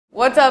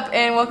What's up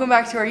and welcome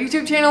back to our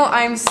YouTube channel.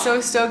 I'm so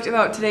stoked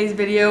about today's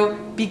video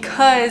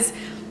because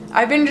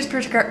I've been just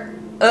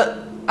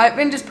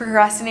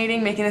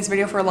procrastinating making this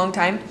video for a long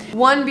time.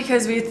 One,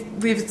 because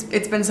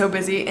it's been so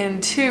busy,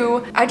 and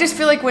two, I just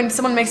feel like when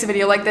someone makes a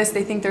video like this,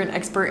 they think they're an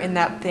expert in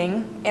that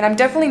thing. And I'm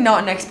definitely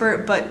not an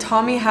expert, but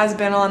Tommy has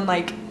been on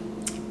like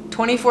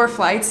 24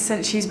 flights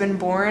since she's been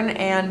born,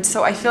 and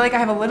so I feel like I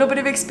have a little bit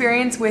of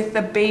experience with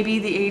the baby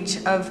the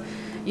age of,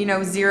 you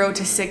know, 0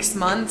 to 6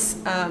 months.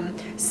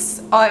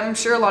 I'm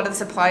sure a lot of this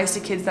applies to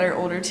kids that are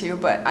older too,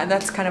 but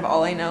that's kind of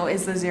all I know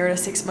is the 0 to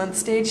 6 month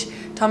stage.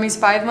 Tommy's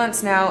 5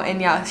 months now, and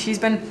yeah, she's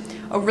been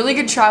a really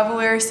good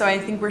traveler, so I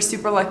think we're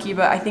super lucky,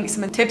 but I think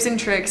some tips and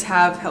tricks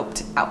have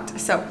helped out.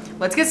 So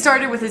let's get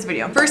started with this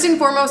video. First and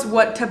foremost,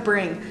 what to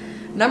bring.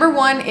 Number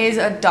one is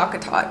a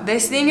didnt.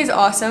 This thing is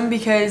awesome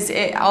because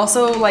it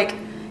also like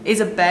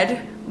is a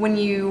bed. When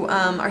you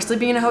are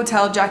sleeping in a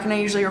hotel, Jack and I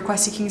usually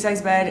request a king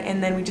size bed,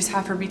 and then we just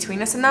have her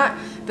between us in that.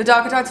 The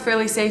didnt's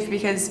fairly safe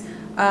because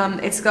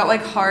it's got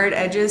like hard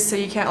edges, so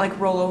you can't like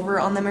roll over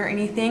on them or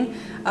anything.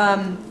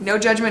 No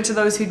judgment to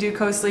those who do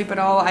co-sleep at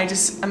all.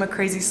 I'm a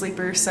crazy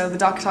sleeper, so the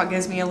didnt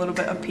gives me a little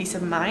bit of peace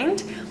of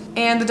mind.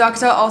 And the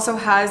didnt also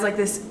has like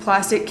this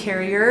plastic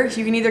carrier.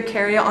 You can either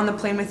carry it on the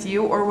plane with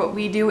you, or what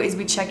we do is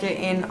we check it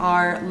in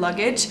our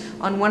luggage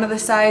on one of the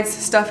sides,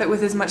 stuff it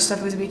with as much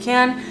stuff as we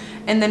can,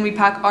 and then we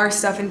pack our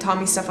stuff and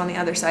Tommy's stuff on the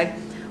other side.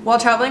 While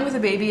traveling with a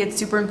baby, it's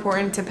super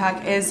important to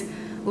pack as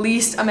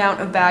least amount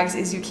of bags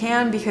as you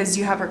can, because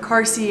you have her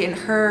car seat and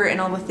her and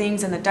all the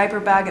things and the diaper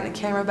bag and the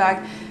camera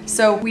bag.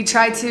 So we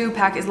try to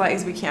pack as light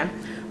as we can.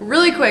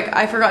 Really quick,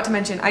 I forgot to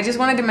mention, I just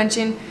wanted to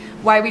mention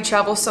why we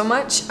travel so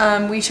much.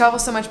 We travel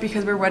so much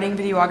because we're wedding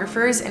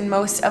videographers, and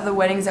most of the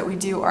weddings that we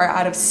do are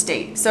out of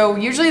state. So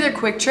usually they're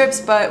quick trips,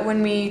 but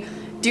when we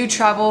do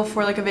travel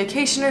for like a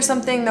vacation or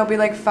something, they'll be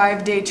like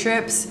 5-day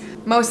trips.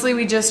 Mostly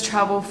we just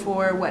travel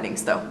for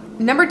weddings though.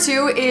 Number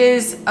two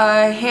is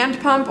a hand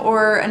pump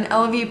or an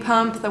LV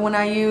pump, the one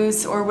I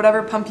use, or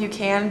whatever pump you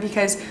can,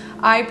 because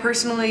I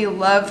personally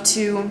love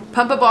to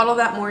pump a bottle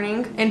that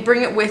morning and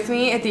bring it with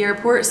me at the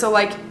airport. So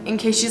like in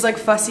case she's like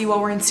fussy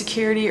while we're in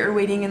security or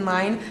waiting in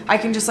line, I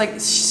can just like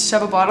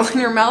shove a bottle in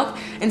her mouth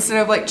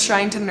instead of like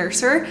trying to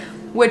nurse her.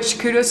 Which,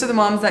 kudos to the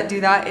moms that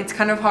do that. It's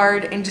kind of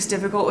hard and just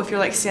difficult if you're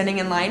like standing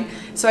in line.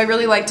 So I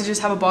really like to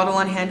just have a bottle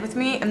on hand with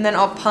me, and then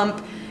I'll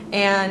pump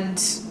and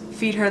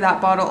feed her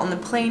that bottle on the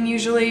plane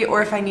usually,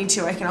 or if I need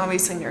to, I can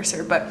obviously nurse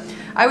her. But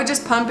I would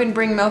just pump and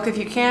bring milk if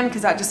you can,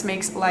 because that just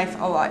makes life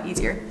a lot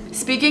easier.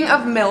 Speaking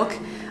of milk,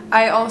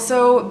 I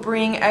also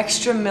bring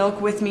extra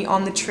milk with me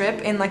on the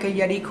trip in like a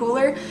Yeti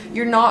cooler.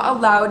 You're not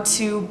allowed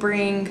to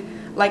bring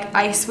like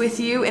ice with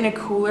you in a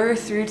cooler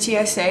through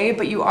TSA,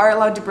 but you are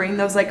allowed to bring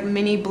those like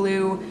mini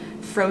blue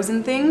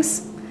frozen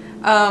things.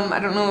 I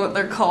don't know what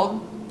they're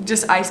called.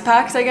 Just ice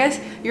packs, I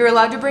guess. You're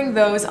allowed to bring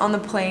those on the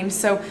plane,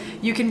 so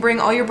you can bring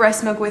all your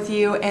breast milk with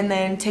you and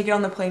then take it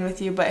on the plane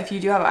with you. But if you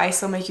do have ice,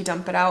 they'll make you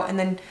dump it out, and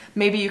then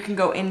maybe you can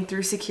go in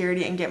through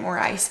security and get more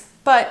ice.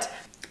 But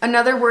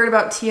another word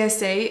about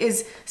TSA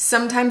is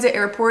sometimes at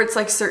airports,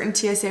 like certain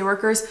TSA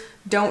workers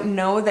don't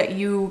know that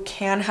you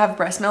can have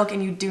breast milk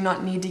and you do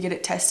not need to get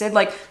it tested.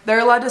 Like, they're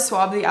allowed to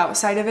swab the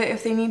outside of it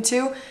if they need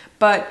to,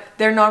 but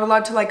they're not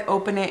allowed to like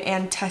open it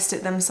and test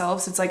it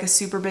themselves. It's like a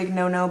super big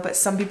no-no, but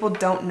some people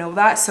don't know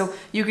that. So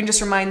you can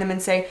just remind them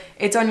and say,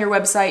 it's on your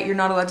website, you're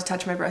not allowed to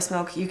touch my breast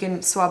milk. You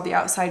can swab the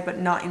outside, but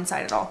not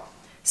inside at all.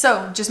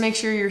 So just make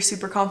sure you're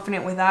super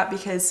confident with that,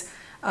 because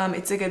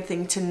it's a good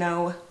thing to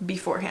know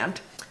beforehand.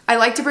 I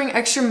like to bring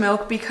extra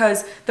milk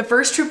because the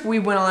first trip we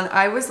went on,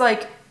 I was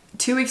like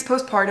 2 weeks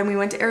postpartum. We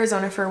went to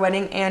Arizona for a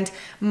wedding, and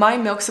my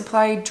milk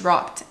supply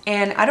dropped,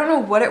 and I don't know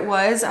what it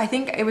was. I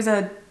think it was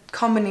a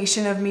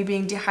combination of me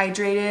being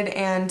dehydrated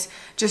and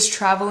just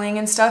traveling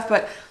and stuff,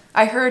 but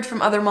I heard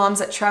from other moms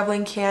that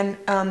traveling can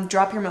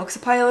drop your milk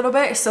supply a little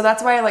bit, so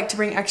that's why I like to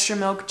bring extra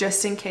milk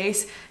just in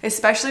case,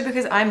 especially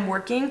because I'm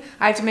working.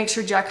 I have to make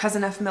sure Jack has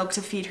enough milk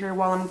to feed her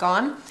while I'm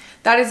gone.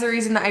 That is the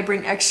reason that I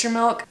bring extra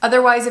milk.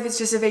 Otherwise, if it's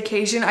just a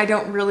vacation, I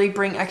don't really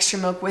bring extra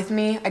milk with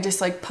me. I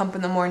just like pump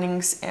in the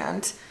mornings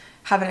and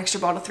have an extra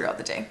bottle throughout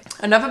the day.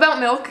 Enough about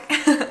milk.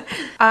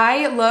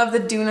 I love the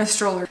didnt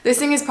stroller. This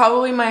thing is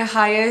probably my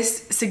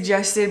highest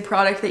suggested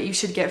product that you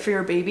should get for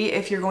your baby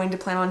if you're going to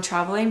plan on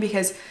traveling,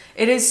 because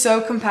it is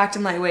so compact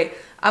and lightweight.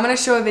 I'm gonna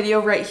show a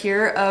video right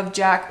here of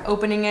Jack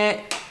opening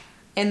it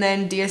and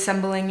then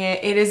deassembling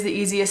it. It is the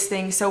easiest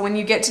thing. So when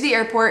you get to the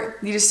airport,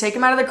 you just take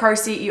him out of the car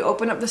seat, you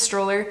open up the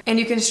stroller, and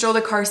you can stroll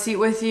the car seat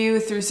with you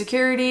through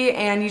security,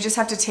 and you just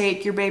have to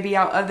take your baby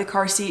out of the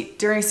car seat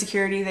during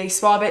security. They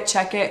swab it,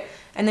 check it,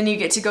 and then you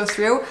get to go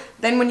through.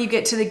 Then when you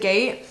get to the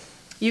gate,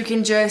 you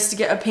can just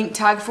get a pink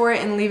tag for it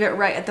and leave it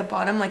right at the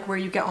bottom, like where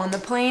you get on the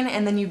plane,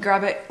 and then you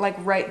grab it like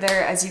right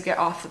there as you get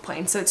off the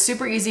plane. So it's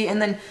super easy,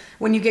 and then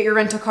when you get your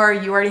rental car,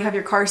 you already have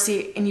your car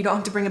seat and you don't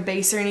have to bring a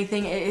base or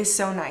anything. It is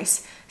so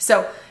nice.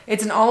 So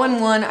it's an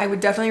all-in-one. I would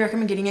definitely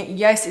recommend getting it.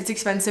 Yes, it's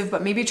expensive,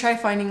 but maybe try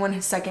finding one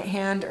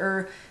secondhand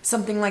or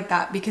something like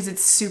that because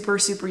it's super,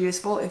 super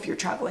useful if you're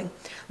traveling.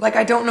 Like,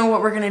 I don't know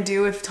what we're gonna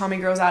do if Tommy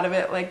grows out of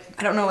it. Like,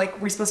 I don't know,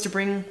 like, we're supposed to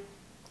bring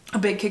a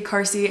big kid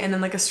car seat and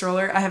then like a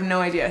stroller. I have no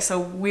idea, so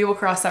we will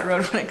cross that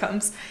road when it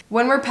comes.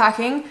 When we're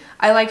packing,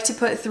 I like to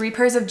put 3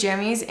 pairs of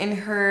jammies in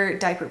her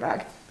diaper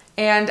bag.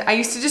 And I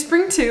used to just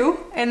bring 2,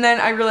 and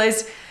then I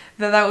realized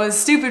that was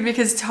stupid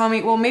because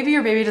Tommy, well, maybe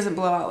your baby doesn't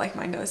blow out like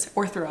mine does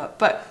or throw up,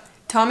 but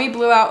Tommy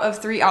blew out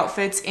of 3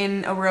 outfits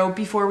in a row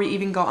before we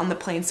even got on the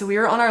plane. So we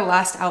were on our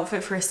last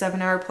outfit for a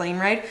 7-hour plane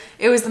ride.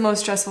 It was the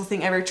most stressful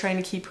thing ever trying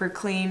to keep her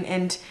clean,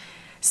 and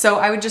so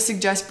I would just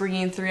suggest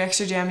bringing 3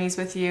 extra jammies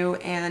with you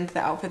and the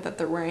outfit that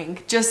they're wearing,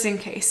 just in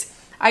case.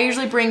 I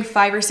usually bring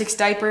 5 or 6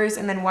 diapers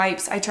and then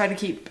wipes. I try to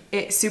keep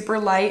it super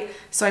light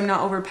so I'm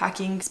not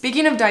overpacking.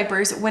 Speaking of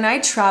diapers, when I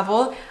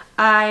travel,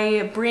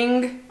 I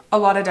bring a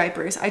lot of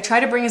diapers. I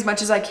try to bring as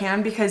much as I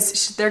can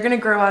because they're gonna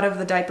grow out of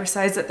the diaper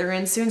size that they're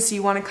in soon, so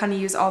you wanna kinda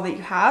use all that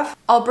you have.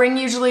 I'll bring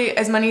usually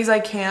as many as I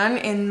can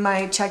in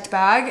my checked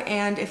bag,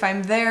 and if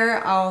I'm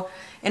there,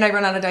 and I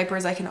run out of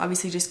diapers, I can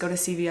obviously just go to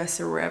CVS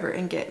or wherever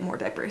and get more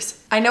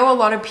diapers. I know a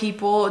lot of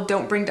people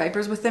don't bring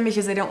diapers with them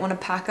because they don't wanna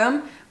pack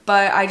them,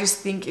 but I just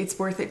think it's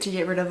worth it to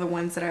get rid of the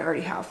ones that I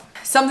already have.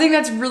 Something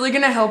that's really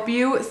gonna help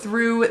you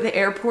through the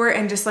airport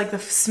and just like the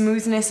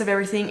smoothness of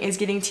everything is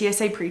getting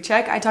TSA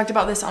pre-check. I talked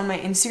about this on my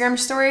Instagram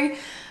story.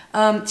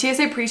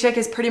 TSA pre-check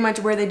is pretty much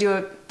where they do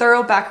a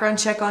thorough background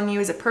check on you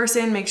as a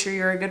person, make sure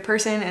you're a good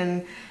person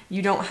and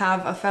you don't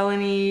have a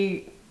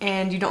felony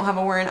and you don't have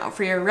a warrant out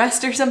for your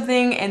arrest or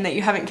something, and that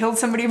you haven't killed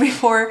somebody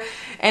before.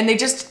 And they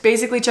just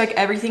basically check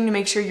everything to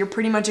make sure you're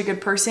pretty much a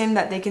good person,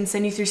 that they can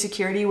send you through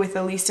security with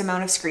the least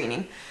amount of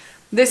screening.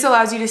 This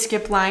allows you to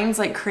skip lines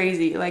like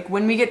crazy. Like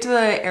when we get to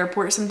the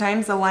airport,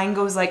 sometimes the line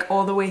goes like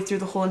all the way through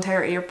the whole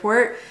entire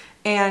airport,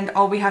 and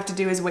all we have to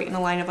do is wait in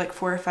a line of like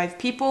 4 or 5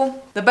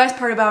 people. The best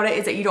part about it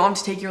is that you don't have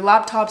to take your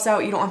laptops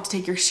out, you don't have to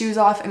take your shoes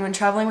off, and when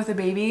traveling with a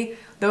baby,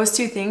 those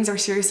 2 things are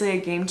seriously a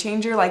game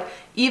changer. Like,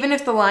 even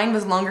if the line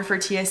was longer for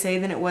TSA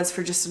than it was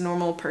for just a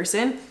normal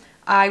person,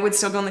 I would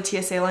still go on the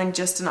TSA line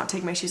just to not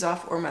take my shoes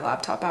off or my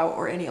laptop out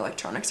or any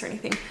electronics or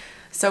anything.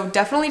 So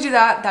definitely do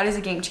that. That is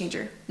a game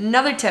changer.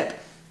 Another tip,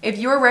 if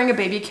you're wearing a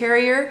baby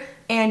carrier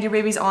and your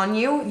baby's on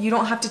you, you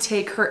don't have to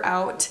take her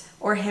out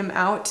or him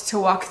out to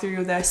walk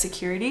through the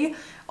security,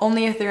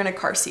 only if they're in a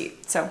car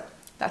seat. So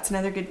that's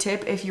another good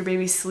tip. If your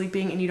baby's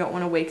sleeping and you don't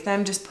want to wake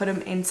them, just put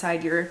them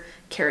inside your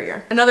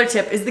carrier. Another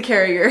tip is the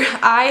carrier.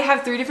 I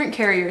have 3 different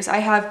carriers. I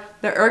have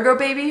the Ergo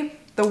Baby,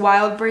 the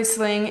Wild Bird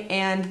Sling,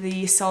 and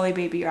the Solly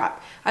Baby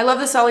Wrap. I love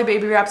the Solly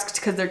Baby Wraps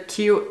because they're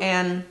cute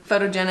and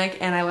photogenic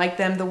and I like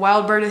them. The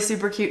Wild Bird is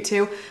super cute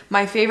too.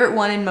 My favorite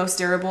one and most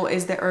durable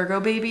is the Ergo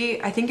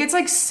Baby. I think it's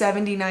like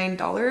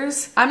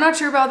 $79. I'm not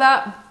sure about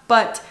that,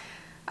 but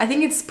I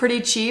think it's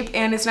pretty cheap,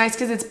 and it's nice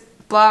because it's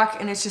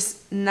black, and it's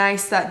just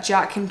nice that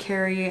Jack can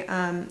carry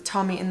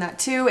Tommy in that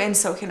too, and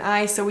so can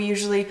I. So we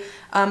usually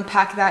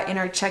pack that in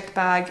our checked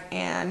bag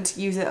and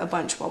use it a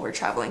bunch while we're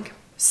traveling.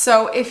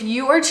 So if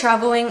you are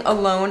traveling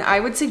alone,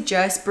 I would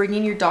suggest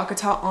bringing your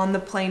DockATot on the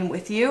plane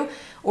with you,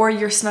 or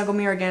your Snuggle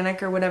Me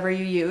Organic or whatever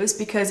you use,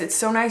 because it's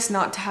so nice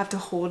not to have to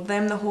hold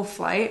them the whole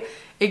flight.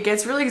 It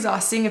gets really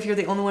exhausting if you're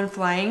the only one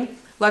flying.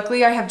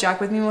 Luckily, I have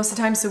Jack with me most of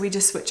the time, so we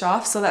just switch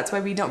off, so that's why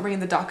we don't bring in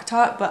the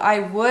DockATot, but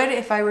I would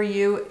if I were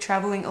you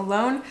traveling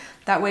alone.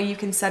 That way you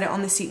can set it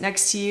on the seat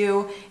next to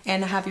you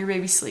and have your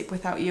baby sleep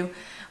without you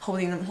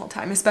holding them the whole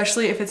time,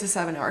 especially if it's a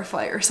 7-hour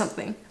flight or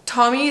something.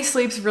 Tommy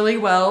sleeps really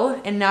well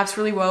and naps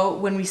really well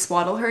when we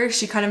swaddle her.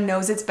 She kind of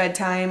knows it's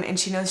bedtime and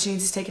she knows she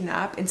needs to take a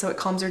nap, and so it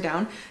calms her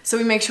down. So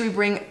we make sure we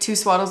bring 2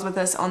 swaddles with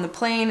us on the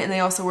plane, and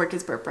they also work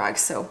as burp bags,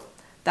 so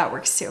that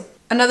works too.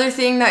 Another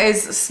thing that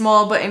is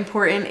small but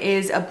important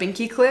is a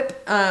binky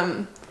clip.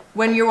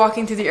 When you're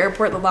walking through the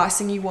airport, the last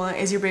thing you want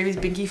is your baby's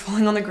binky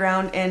falling on the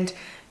ground, and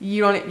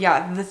you don't,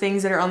 the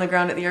things that are on the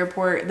ground at the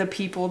airport, the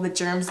people, the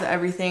germs, the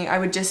everything. I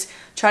would just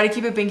try to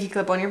keep a binky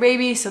clip on your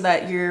baby so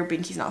that your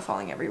binky's not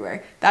falling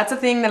everywhere. That's a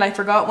thing that I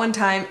forgot one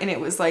time, and it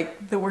was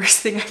like the worst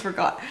thing I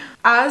forgot.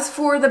 As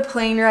for the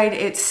plane ride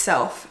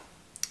itself,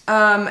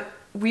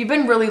 we've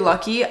been really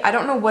lucky. I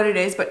don't know what it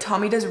is, but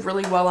Tommy does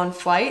really well on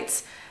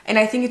flights. And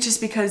I think it's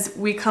just because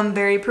we come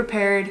very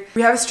prepared.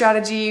 We have a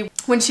strategy.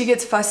 When she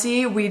gets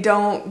fussy, we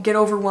don't get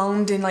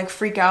overwhelmed and like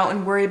freak out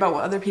and worry about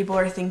what other people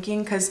are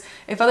thinking. Because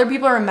if other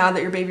people are mad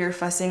that your baby are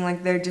fussing,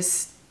 like they're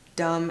just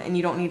dumb and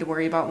you don't need to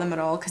worry about them at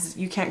all because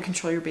you can't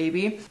control your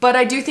baby. But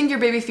I do think your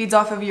baby feeds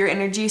off of your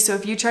energy, so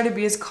if you try to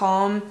be as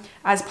calm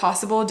as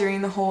possible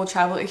during the whole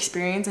travel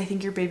experience, I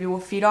think your baby will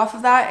feed off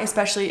of that,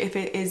 especially if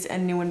it is a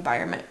new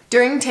environment.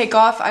 During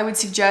takeoff, I would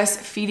suggest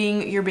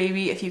feeding your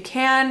baby if you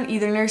can,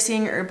 either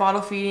nursing or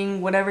bottle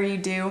feeding, whatever you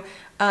do,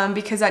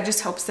 because that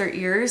just helps their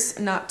ears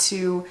not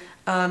to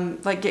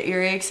like get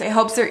earaches. It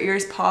helps their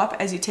ears pop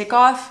as you take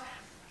off,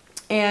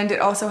 and it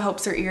also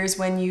helps their ears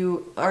when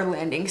you are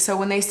landing. So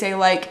when they say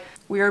like,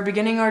 we are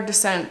beginning our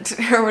descent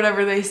or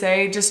whatever they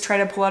say. Just try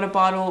to pull out a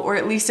bottle or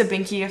at least a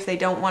binky if they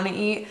don't want to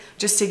eat,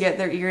 just to get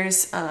their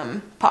ears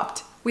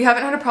popped. We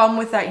haven't had a problem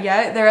with that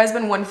yet. There has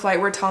been one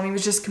flight where Tommy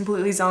was just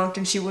completely zonked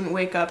and she wouldn't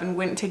wake up and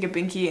wouldn't take a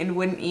binky and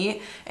wouldn't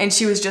eat, and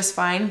she was just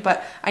fine,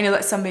 but I know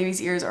that some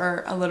babies' ears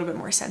are a little bit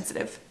more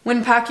sensitive.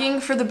 When packing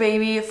for the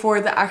baby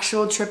for the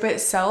actual trip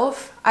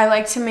itself, I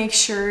like to make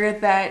sure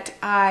that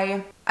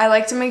I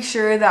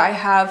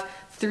have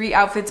 3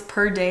 outfits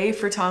per day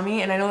for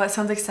Tommy, and I know that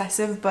sounds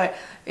excessive, but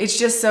it's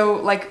just so,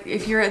 like,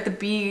 if you're at the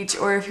beach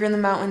or if you're in the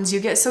mountains, you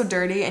get so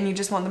dirty and you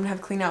just want them to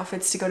have clean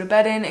outfits to go to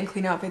bed in and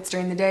clean outfits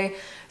during the day.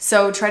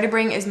 So try to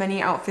bring as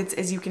many outfits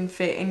as you can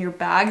fit in your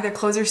bag. Their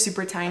clothes are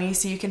super tiny,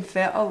 so you can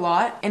fit a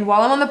lot. And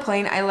while I'm on the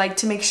plane, I like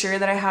to make sure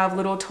that I have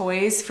little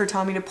toys for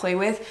Tommy to play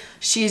with.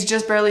 She's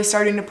just barely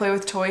starting to play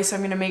with toys, so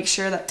I'm gonna make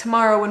sure that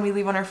tomorrow when we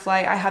leave on our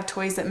flight, I have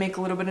toys that make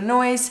a little bit of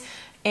noise.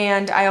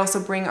 And I also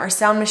bring our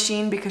sound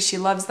machine because she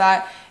loves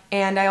that.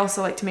 And I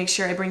also like to make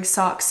sure I bring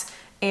socks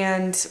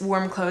and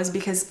warm clothes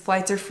because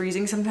flights are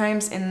freezing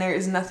sometimes and there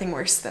is nothing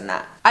worse than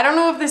that. I don't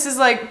know if this is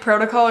like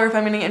protocol or if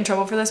I'm gonna get in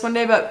trouble for this one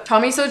day, but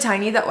Tommy's so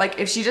tiny that like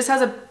if she just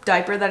has a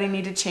diaper that I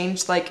need to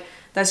change, like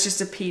that's just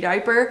a pee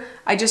diaper,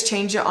 I just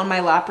change it on my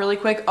lap really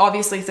quick.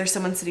 Obviously if there's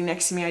someone sitting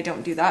next to me, I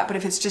don't do that, but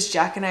if it's just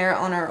Jack and I are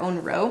on our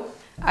own row,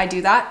 I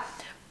do that.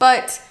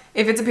 But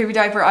if it's a baby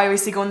diaper, I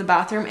obviously go in the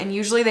bathroom, and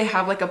usually they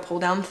have like a pull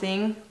down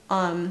thing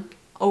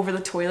over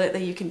the toilet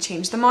that you can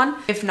change them on.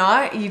 If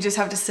not, you just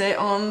have to sit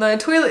on the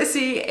toilet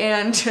seat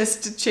and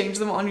just change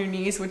them on your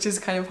knees, which is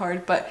kind of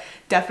hard, but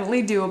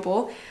definitely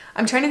doable.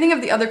 I'm trying to think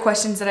of the other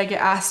questions that I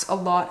get asked a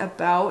lot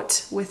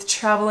about with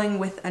traveling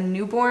with a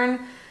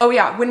newborn. Oh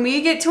yeah, when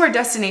we get to our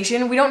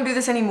destination, we don't do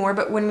this anymore,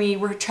 but when we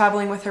were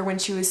traveling with her when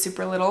she was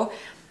super little,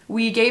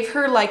 we gave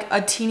her like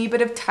a teeny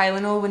bit of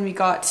Tylenol when we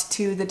got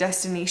to the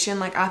destination,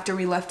 like after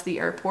we left the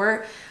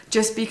airport,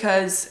 just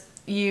because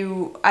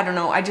I don't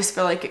know, I just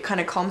feel like it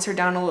kind of calms her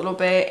down a little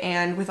bit,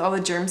 and with all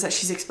the germs that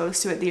she's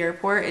exposed to at the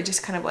airport, it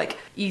just kind of like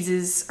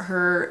eases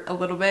her a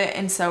little bit.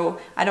 And so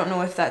I don't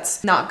know if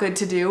that's not good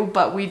to do,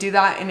 but we do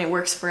that and it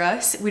works for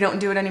us. We don't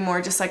do it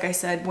anymore, just like I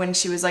said, when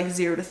she was like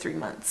 0 to 3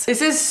 months.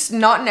 This is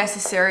not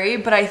necessary,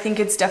 but I think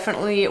it's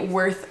definitely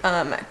worth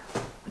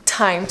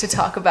time to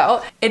talk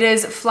about. It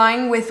is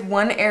flying with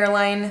one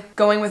airline,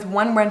 going with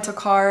one rental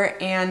car,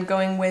 and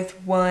going with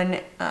one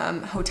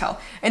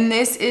hotel. And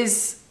this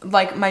is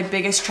like my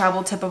biggest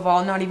travel tip of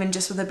all, not even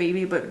just with a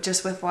baby, but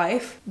just with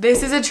life.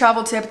 This is a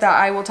travel tip that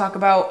I will talk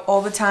about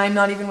all the time,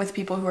 not even with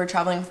people who are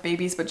traveling with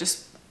babies, but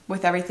just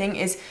with everything,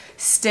 is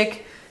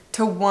stick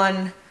to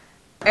one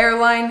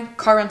airline,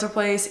 car rental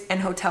place,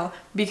 and hotel,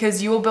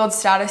 because you will build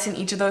status in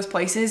each of those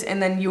places,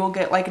 and then you will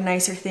get like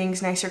nicer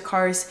things, nicer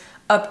cars,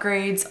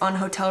 upgrades on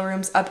hotel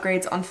rooms,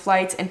 upgrades on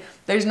flights, and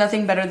there's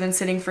nothing better than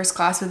sitting first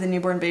class with a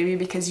newborn baby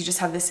because you just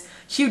have this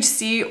huge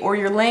seat, or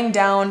you're laying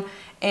down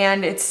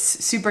and it's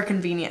super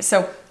convenient.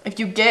 So if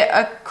you get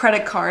a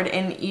credit card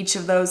in each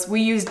of those,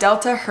 we use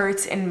Delta,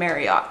 Hertz, and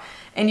Marriott,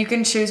 and you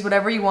can choose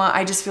whatever you want.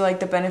 I just feel like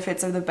the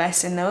benefits are the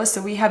best in those.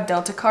 So we have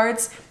Delta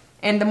cards,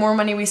 and the more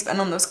money we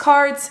spend on those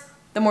cards,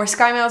 the more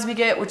Sky Miles we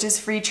get, which is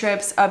free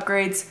trips,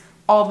 upgrades,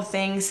 all the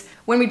things.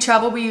 When we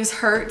travel, we use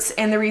Hertz,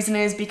 and the reason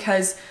is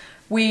because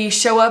we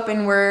show up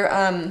and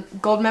we're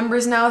gold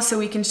members now, so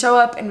we can show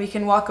up and we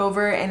can walk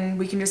over and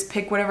we can just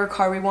pick whatever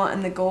car we want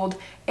in the gold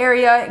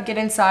area, get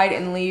inside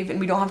and leave, and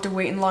we don't have to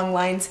wait in long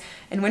lines.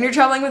 And when you're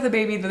traveling with a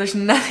baby, there's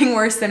nothing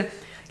worse than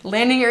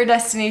landing at your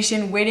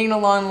destination, waiting in a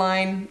long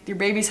line, your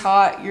baby's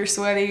hot, you're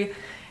sweaty,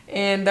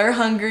 and they're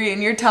hungry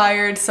and you're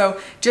tired.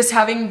 So just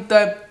having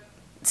the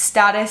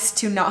status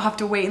to not have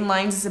to wait in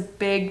lines is a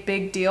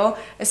big deal,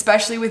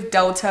 especially with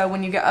Delta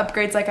when you get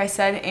upgrades, like I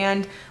said,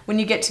 and when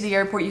you get to the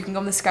airport you can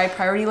go in the Sky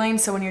Priority lane,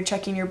 so when you're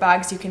checking your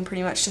bags you can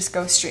pretty much just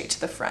go straight to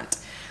the front.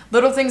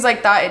 Little things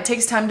like that. It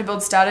takes time to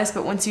build status,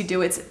 but once you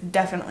do, it's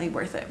definitely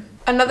worth it.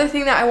 Another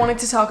thing that I wanted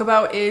to talk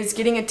about is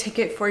getting a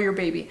ticket for your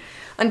baby.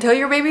 Until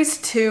your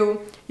baby's 2,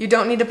 you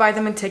don't need to buy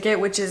them a ticket,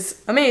 which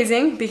is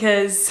amazing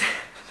because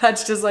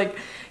that's just like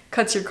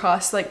cuts your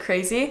costs like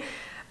crazy.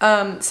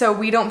 So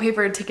we don't pay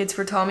for tickets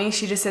for Tommy,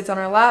 she just sits on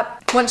our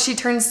lap. Once she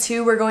turns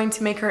 2, we're going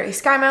to make her a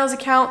Sky Miles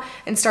account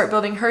and start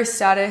building her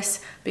status,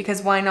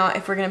 because why not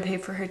if we're gonna pay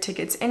for her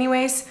tickets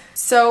anyways.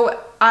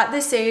 So at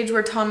this age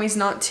where Tommy's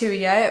not 2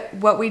 yet,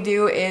 what we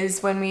do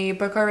is when we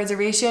book our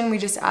reservation, we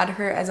just add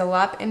her as a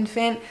lap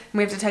infant, and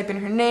we have to type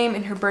in her name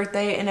and her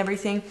birthday and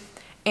everything,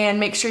 and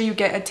make sure you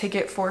get a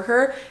ticket for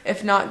her.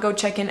 If not, go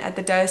check in at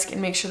the desk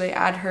and make sure they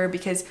add her,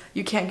 because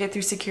you can't get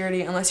through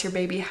security unless your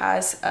baby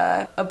has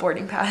a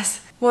boarding pass.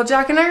 While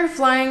Jack and I are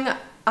flying,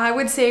 I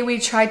would say we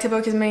try to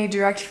book as many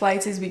direct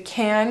flights as we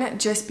can,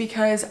 just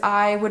because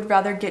I would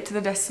rather get to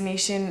the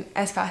destination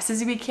as fast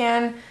as we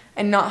can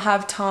and not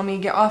have Tommy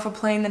get off a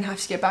plane then have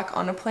to get back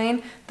on a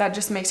plane. That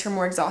just makes her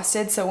more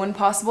exhausted. So when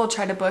possible,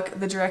 try to book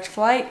the direct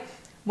flight.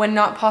 When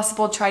not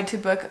possible, try to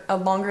book a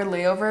longer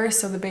layover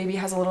so the baby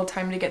has a little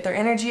time to get their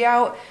energy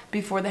out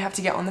before they have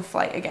to get on the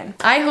flight again.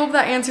 I hope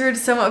that answered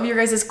some of your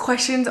guys'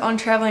 questions on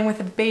traveling with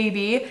a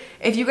baby.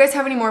 If you guys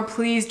have any more,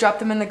 please drop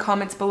them in the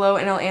comments below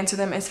and I'll answer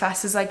them as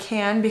fast as I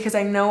can because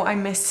I know I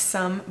missed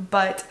some,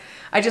 but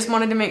I just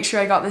wanted to make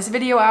sure I got this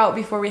video out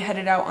before we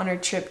headed out on our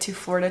trip to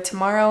Florida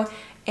tomorrow.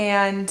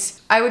 And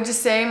I would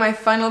just say my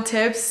final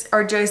tips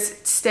are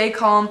just stay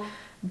calm,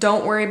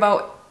 don't worry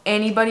about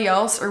anybody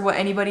else or what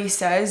anybody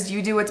says.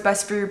 You do what's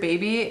best for your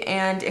baby,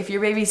 and if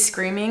your baby's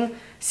screaming,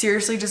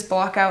 seriously just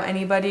block out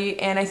anybody.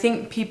 And I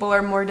think people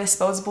are more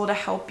disposable to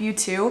help you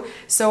too,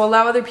 so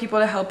allow other people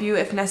to help you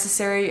if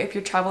necessary if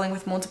you're traveling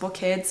with multiple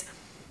kids.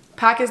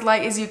 Pack as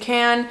light as you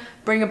can,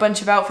 bring a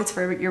bunch of outfits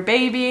for your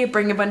baby,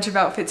 bring a bunch of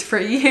outfits for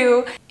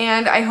you,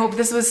 and I hope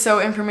this was so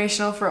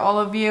informational for all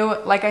of you.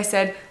 Like I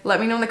said, let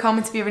me know in the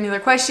comments if you have any other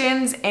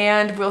questions,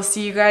 and we'll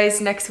see you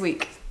guys next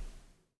week.